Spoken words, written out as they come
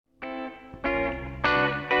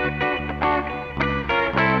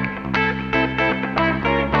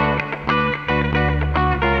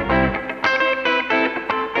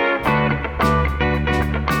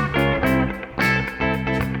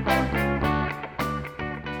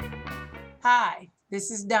Hi, this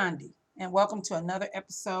is Dondi, and welcome to another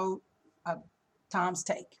episode of Tom's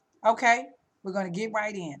Take. Okay, we're going to get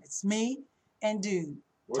right in. It's me and Dude.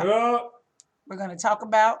 What up? We're going to talk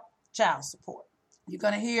about child support. You're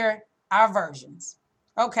going to hear our versions.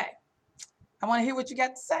 Okay, I want to hear what you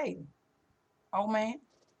got to say. Oh, man.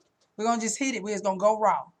 We're going to just hit it. We're just going to go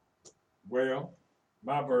raw. Well,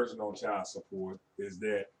 my version on child support is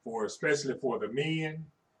that especially for the men,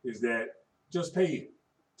 is that just pay it.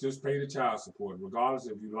 Just pay the child support, regardless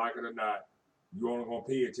if you like it or not. You're only gonna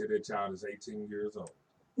pay it till that child is 18 years old.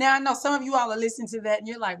 Now, I know some of you all are listening to that and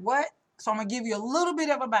you're like, what? So I'm going to give you a little bit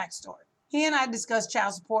of a backstory. He and I discussed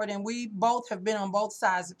child support, and we both have been on both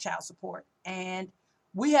sides of child support. And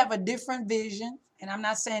we have a different vision. And I'm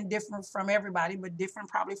not saying different from everybody, but different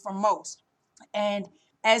probably from most. And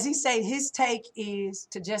as he said, his take is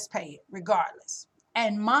to just pay it regardless.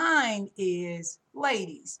 And mine is,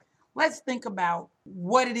 ladies, let's think about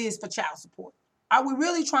what it is for child support. Are we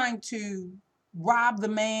really trying to rob the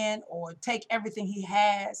man or take everything he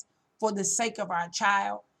has for the sake of our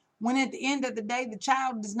child, when at the end of the day, the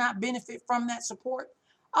child does not benefit from that support?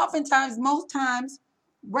 Oftentimes, most times,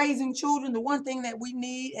 raising children, the one thing that we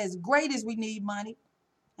need, as great as we need money,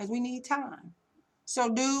 as we need time.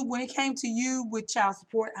 So, Dude, when it came to you with child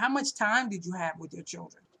support, how much time did you have with your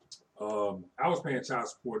children? I was paying child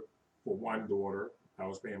support for one daughter. I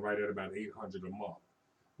was paying right at about 800 a month,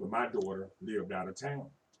 but my daughter lived out of town,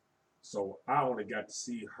 so I only got to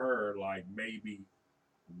see her like maybe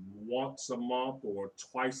once a month or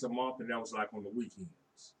twice a month, and that was like on the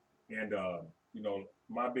weekends. And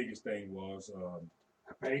my biggest thing was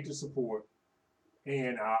I paid the support,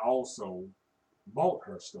 and I also bought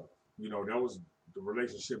her stuff. That was the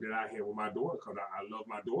relationship that I had with my daughter because I love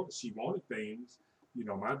my daughter. She wanted things.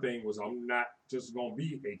 My thing was I'm not just going to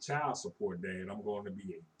be a child support dad. I'm going to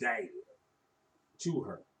be a dad to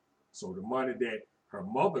her. So the money that her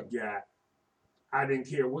mother got, I didn't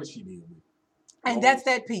care what she did with it. And that's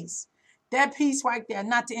that piece. That piece right there,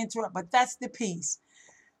 not to interrupt, but that's the piece.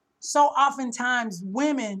 So oftentimes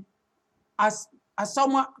women are, are so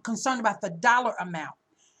much concerned about the dollar amount.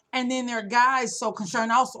 And then there are guys so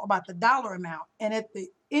concerned also about the dollar amount. And at the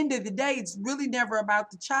end of the day, it's really never about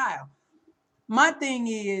the child. My thing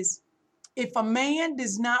is, if a man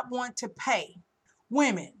does not want to pay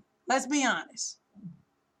women, let's be honest,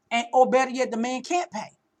 and or better yet, the man can't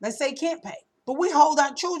pay. Let's say he can't pay. But we hold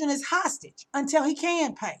our children as hostage until he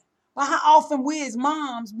can pay. But how often we as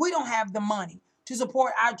moms, we don't have the money to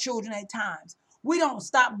support our children at times. We don't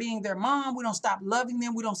stop being their mom. We don't stop loving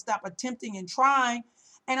them. We don't stop attempting and trying.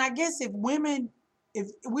 And I guess if we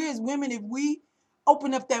as women, if we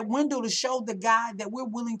open up that window to show the guy that we're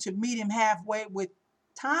willing to meet him halfway with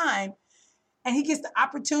time, and he gets the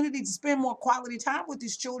opportunity to spend more quality time with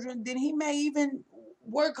his children, then he may even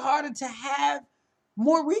work harder to have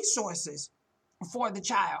more resources for the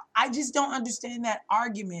child. I just don't understand that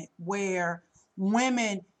argument where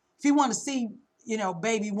women, if he want to see,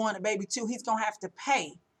 baby one or baby two, he's gonna have to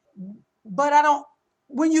pay. But I don't.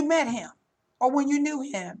 When you met him or when you knew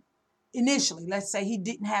him initially, let's say he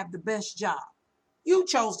didn't have the best job, you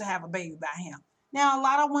chose to have a baby by him. Now, a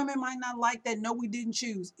lot of women might not like that. No, we didn't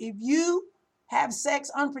choose. If you have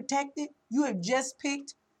sex unprotected, you have just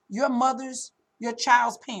picked your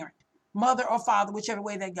child's parent, mother or father, whichever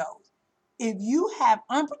way that goes. If you have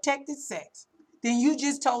unprotected sex, then you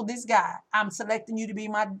just told this guy, I'm selecting you to be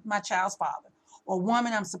my child's father. Or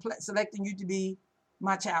woman, I'm selecting you to be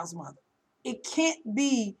my child's mother. It can't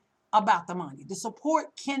be about the money. The support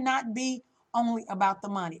cannot be only about the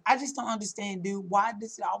money. I just don't understand, Dude. Why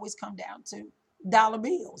does it always come down to dollar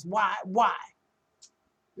bills? Why? Why?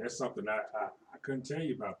 That's something I couldn't tell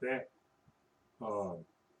you about that. Um,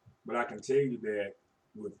 but I can tell you that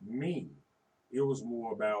with me, it was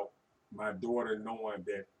more about my daughter knowing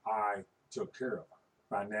that I took care of her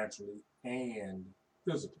financially and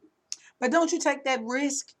physically. But don't you take that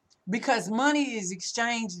risk? Because money is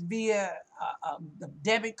exchanged via a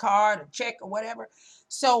debit card, a check, or whatever.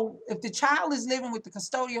 So if the child is living with the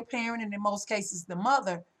custodial parent, and in most cases the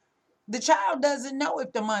mother, the child doesn't know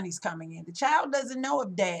if the money's coming in. The child doesn't know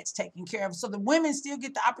if dad's taking care of it. So the women still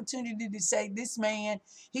get the opportunity to say, this man,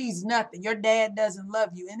 he's nothing. Your dad doesn't love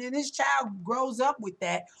you. And then this child grows up with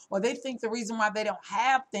that, or they think the reason why they don't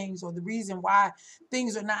have things, or the reason why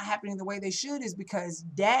things are not happening the way they should, is because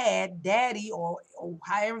daddy, or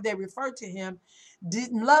however they refer to him,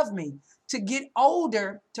 didn't love me. To get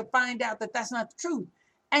older, to find out that that's not the truth.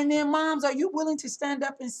 And then moms, are you willing to stand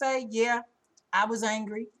up and say, yeah, I was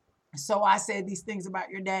angry, so I said these things about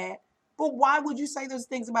your dad? But why would you say those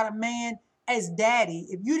things about a man as daddy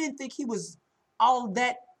if you didn't think he was all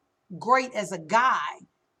that great as a guy?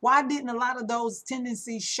 Why didn't a lot of those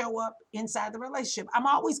tendencies show up inside the relationship? I'm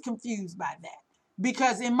always confused by that.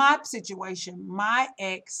 Because in my situation, my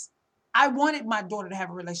ex, I wanted my daughter to have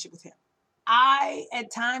a relationship with him. I,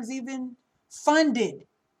 at times, even funded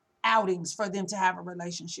outings for them to have a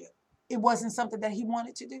relationship. It wasn't something that he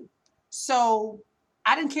wanted to do. So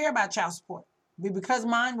I didn't care about child support. But because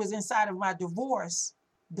mine was inside of my divorce,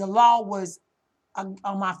 the law was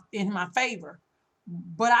in my favor.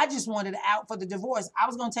 But I just wanted out for the divorce. I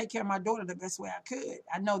was going to take care of my daughter the best way I could.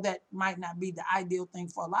 I know that might not be the ideal thing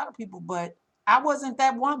for a lot of people, but I wasn't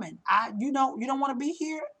that woman. You don't want to be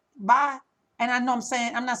here? Bye. And I know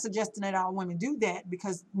I'm not suggesting that all women do that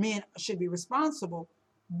because men should be responsible.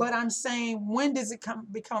 But I'm saying, when does it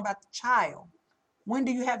become about the child? When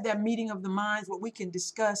do you have that meeting of the minds where we can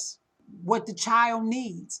discuss what the child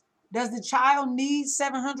needs? Does the child need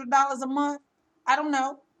 $700 a month? I don't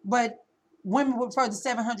know. But women would prefer the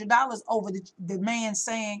 $700 over the man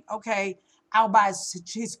saying, okay, I'll buy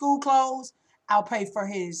his school clothes, I'll pay for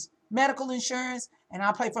his medical insurance, and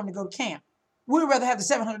I'll pay for him to go to camp. We'd rather have the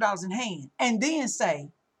 $700 in hand and then say,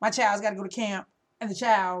 my child's got to go to camp and the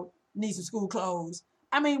child needs some school clothes.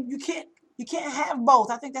 I mean, you can't have both.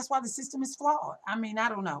 I think that's why the system is flawed. I mean, I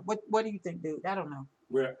don't know. What do you think, dude? I don't know.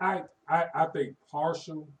 Well, I think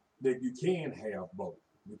partial that you can have both,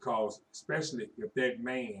 because especially if that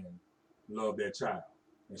man love that child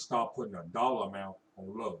and start putting a dollar amount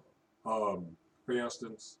on love. For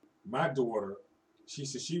instance, my daughter, she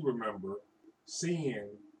said she remember seeing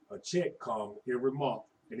a check come every month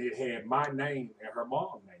and it had my name and her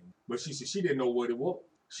mom's name. But she said she didn't know what it was.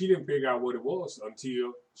 She didn't figure out what it was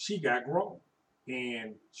until she got grown.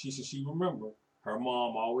 And she said she remember her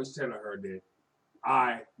mom always telling her that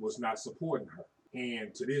I was not supporting her.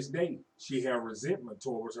 And to this day, she had resentment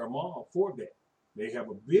towards her mom for that. They have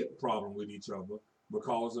a big problem with each other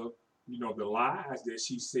because of, the lies that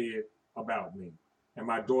she said about me. And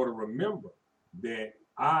my daughter remembered that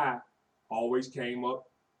I always came up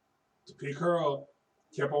to pick her up,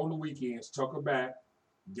 kept on the weekends, took her back,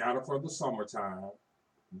 got her for the summertime,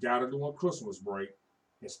 got her during Christmas break,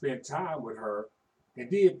 and spent time with her and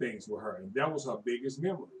did things with her. And that was her biggest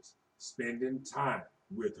memories, spending time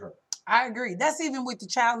with her. I agree. That's even with the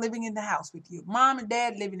child living in the house with you. Mom and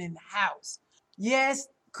dad living in the house. Yes,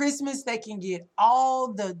 Christmas, they can get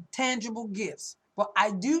all the tangible gifts. But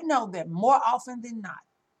I do know that more often than not,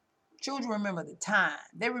 children remember the time.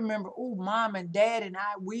 They remember, oh, mom and dad and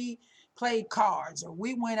we played cards, or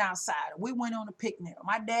we went outside, or we went on a picnic, or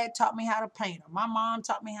my dad taught me how to paint, or my mom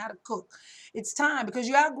taught me how to cook. It's time, because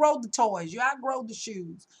you outgrow the toys, you outgrow the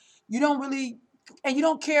shoes. You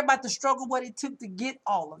don't care about the struggle, what it took to get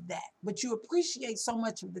all of that, but you appreciate so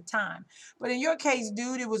much of the time. But in your case,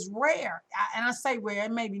 dude, it was rare. And I say rare,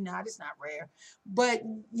 maybe not, it's not rare, but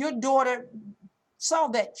your daughter saw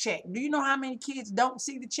that check. Do you know how many kids don't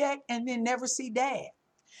see the check and then never see dad?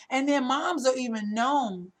 And then moms are even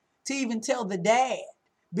known to even tell the dad,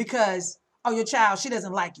 because, oh, your child, she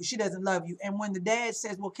doesn't like you, she doesn't love you. And when the dad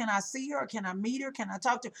says, well, can I see her? Can I meet her? Can I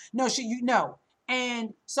talk to her? No, no.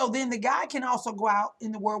 And so then the guy can also go out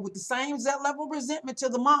in the world with the same level of resentment to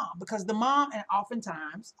the mom, because the mom, and often,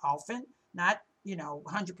 not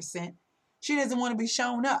 100%, she doesn't want to be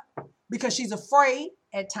shown up because she's afraid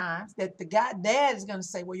at times that the dad is going to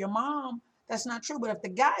say, well, your mom, that's not true. But if the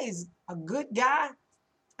guy is a good guy,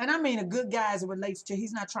 and I mean a good guy as it relates to,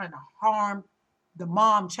 he's not trying to harm the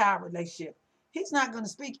mom-child relationship, he's not going to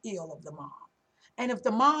speak ill of the mom. And if the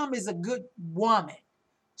mom is a good woman,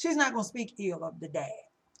 she's not going to speak ill of the dad.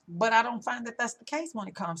 But I don't find that that's the case when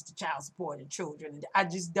it comes to child support and children. I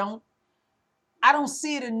don't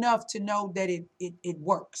see it enough to know that it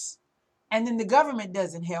works. And then the government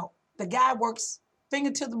doesn't help. The guy works finger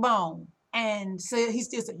to the bone and he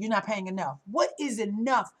still said, you're not paying enough. What is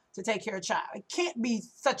enough to take care of a child? It can't be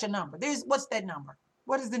such a number. What's that number?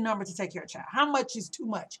 What is the number to take care of a child? How much is too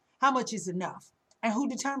much? How much is enough? And who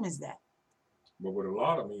determines that? But with a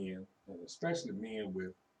lot of men, and especially men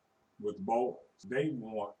with boys, they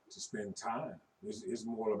want to spend time. It's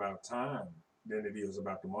more about time than it is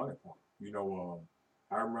about the money part.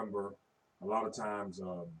 I remember a lot of times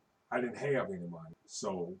I didn't have any money.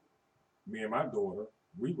 So me and my daughter,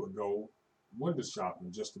 we would go window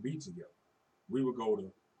shopping just to be together. We would go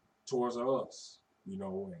to Toys R Us, and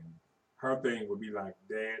her thing would be like,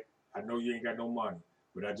 Dad, I know you ain't got no money,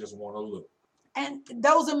 but I just want to look. And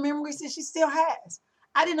those are memories that she still has.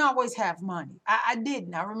 I didn't always have money. I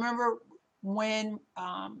didn't. I remember when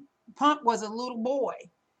Punk was a little boy,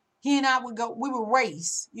 he and I would go, we would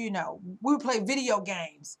race, we would play video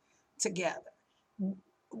games together.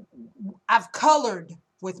 I've colored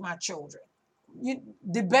with my children. you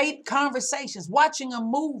debate conversations, watching a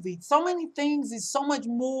movie. So many things is so much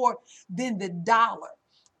more than the dollar.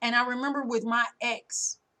 And I remember with my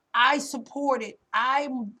ex, I supported, I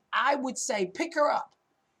would say, pick her up.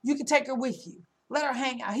 You can take her with you. Let her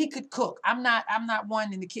hang out. He could cook. I'm not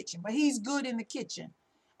one in the kitchen, but he's good in the kitchen.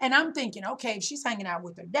 And I'm thinking, okay, if she's hanging out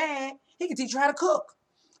with her dad, he can teach her how to cook.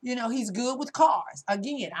 He's good with cars.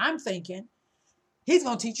 Again, I'm thinking he's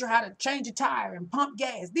gonna teach her how to change a tire and pump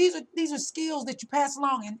gas. These are skills that you pass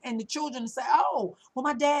along, and the children say, oh, well,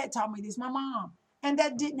 my dad taught me this, my mom. And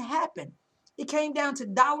that didn't happen. It came down to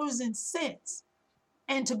dollars and cents.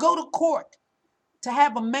 And to go to court, to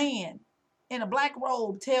have a man in a black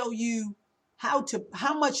robe tell you how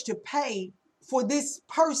much to pay for this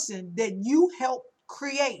person that you helped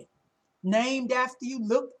create, named after you,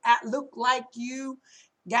 look like you,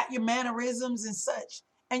 got your mannerisms and such.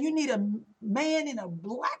 And you need a man in a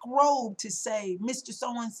black robe to say, Mr.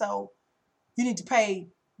 So-and-so, you need to pay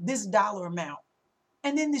this dollar amount.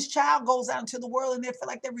 And then this child goes out into the world and they feel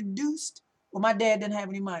like they're reduced. Well, my dad didn't have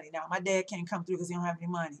any money. Now, my dad can't come through because he don't have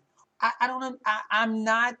any money. I don't. I'm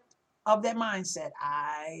not of that mindset.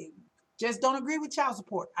 I just don't agree with child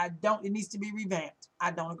support. I don't. It needs to be revamped.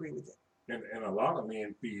 I don't agree with it. And a lot of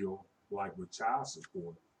men feel like with child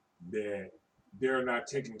support that they're not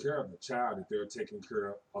taking care of the child, that they're taking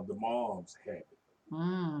care of the mom's habit.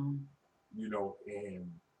 Mm.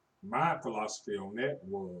 And my philosophy on that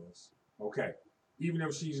was, okay, even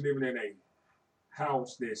if she's living in a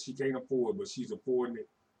house that she can't afford, but she's affording it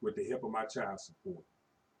with the help of my child support.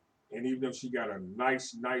 And even if she got a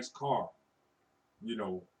nice car,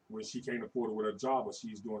 when she can't afford it with her job, but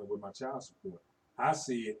she's doing it with my child support, I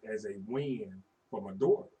see it as a win for my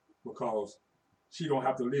daughter because she don't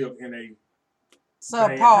have to live in a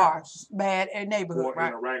subpar, bad neighborhood, or right?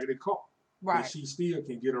 in a raggedy car. Right. But she still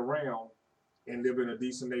can get around and live in a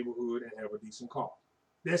decent neighborhood and have a decent car.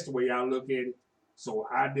 That's the way I look at it. So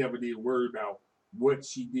I never did worry about what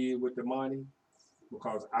she did with the money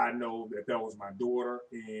because I know that was my daughter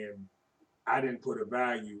and I didn't put a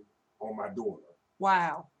value on my daughter.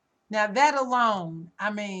 Wow. Now that alone,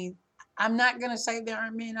 I mean, I'm not going to say there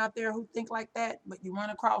aren't men out there who think like that, but you run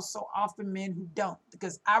across so often men who don't.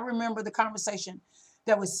 Because I remember the conversation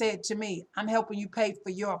that was said to me, I'm helping you pay for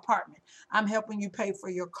your apartment. I'm helping you pay for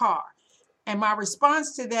your car. And my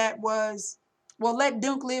response to that was, well, let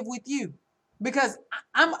Dunk live with you. Because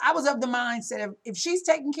I was of the mindset of if she's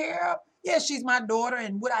taken care of, yes, she's my daughter,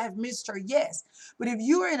 and would I have missed her? Yes. But if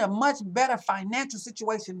you're in a much better financial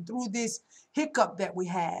situation through this hiccup that we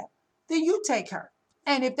have, then you take her.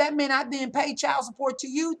 And if that meant I then pay child support to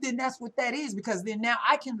you, then that's what that is, because then now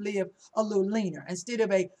I can live a little leaner. Instead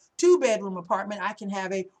of a 2-bedroom apartment, I can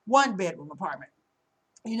have a 1-bedroom apartment.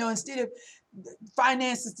 Instead of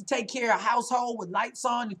finances to take care of a household with lights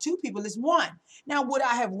on and 2 people, it's 1. Now, would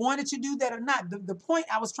I have wanted to do that or not? The point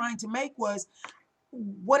I was trying to make was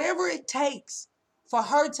whatever it takes for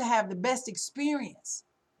her to have the best experience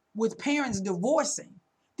with parents divorcing,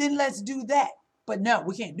 then let's do that. But no,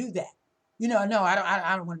 we can't do that. No,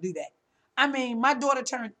 I don't want to do that. I mean, my daughter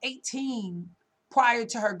turned 18 prior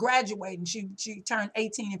to her graduating. She turned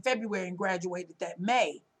 18 in February and graduated that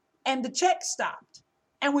May. And the check stopped.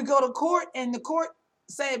 And we go to court, and the court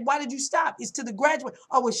said, why did you stop? It's to the graduate.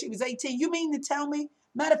 Oh, well, she was 18. You mean to tell me?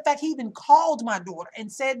 Matter of fact, he even called my daughter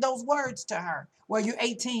and said those words to her. Well, you're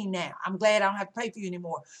 18 now. I'm glad I don't have to pay for you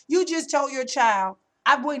anymore. You just told your child,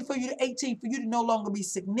 I've waited for you to 18 for you to no longer be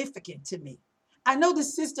significant to me. I know the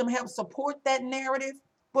system helps support that narrative,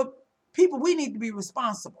 but people, we need to be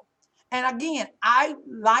responsible. And again, I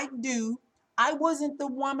wasn't the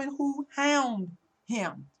woman who hounded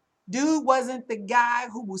him. Dude wasn't the guy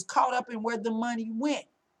who was caught up in where the money went.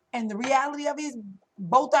 And the reality of it is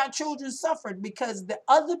both our children suffered because the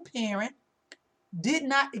other parent did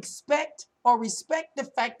not expect or respect the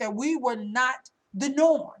fact that we were not the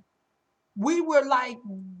norm. We were like,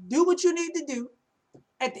 do what you need to do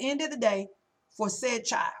at the end of the day for said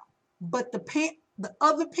child. But the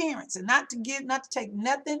other parents, and not to take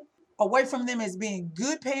nothing away from them as being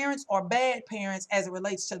good parents or bad parents as it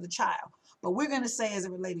relates to the child. But we're going to say as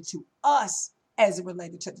it related to us, as it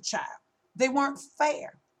related to the child. They weren't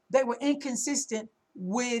fair. They were inconsistent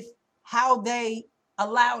with how they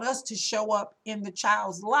allowed us to show up in the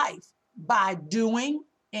child's life by doing,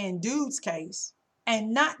 in dude's case,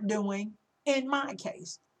 and not doing in my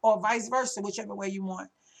case, or vice versa, whichever way you want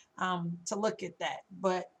to look at that.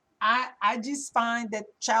 But I just find that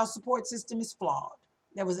child support system is flawed.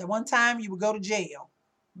 There was at one time you would go to jail.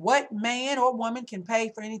 What man or woman can pay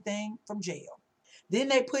for anything from jail? Then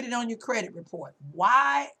they put it on your credit report.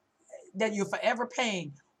 Why that you're forever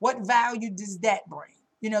paying? What value does that bring?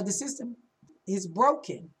 The system, is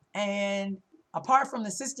broken. And apart from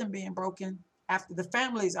the system being broken, after the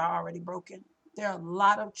families are already broken, there are a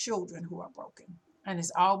lot of children who are broken. And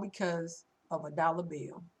it's all because of a dollar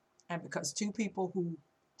bill. And because two people who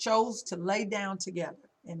chose to lay down together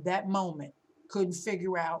in that moment couldn't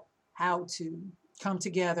figure out how to come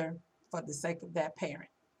together for the sake of that parent,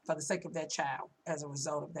 for the sake of that child as a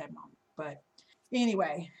result of that moment. But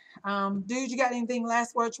anyway, dude, you got anything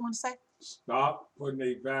last words you want to say? Stop putting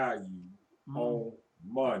a value on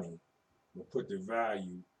money, but put the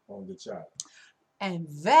value on the child. And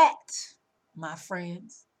that, my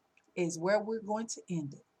friends, is where we're going to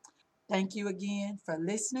end it. Thank you again for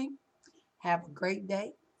listening. Have a great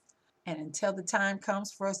day. And until the time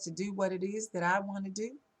comes for us to do what it is that I want to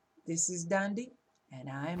do, this is Dundee, and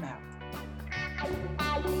I am out.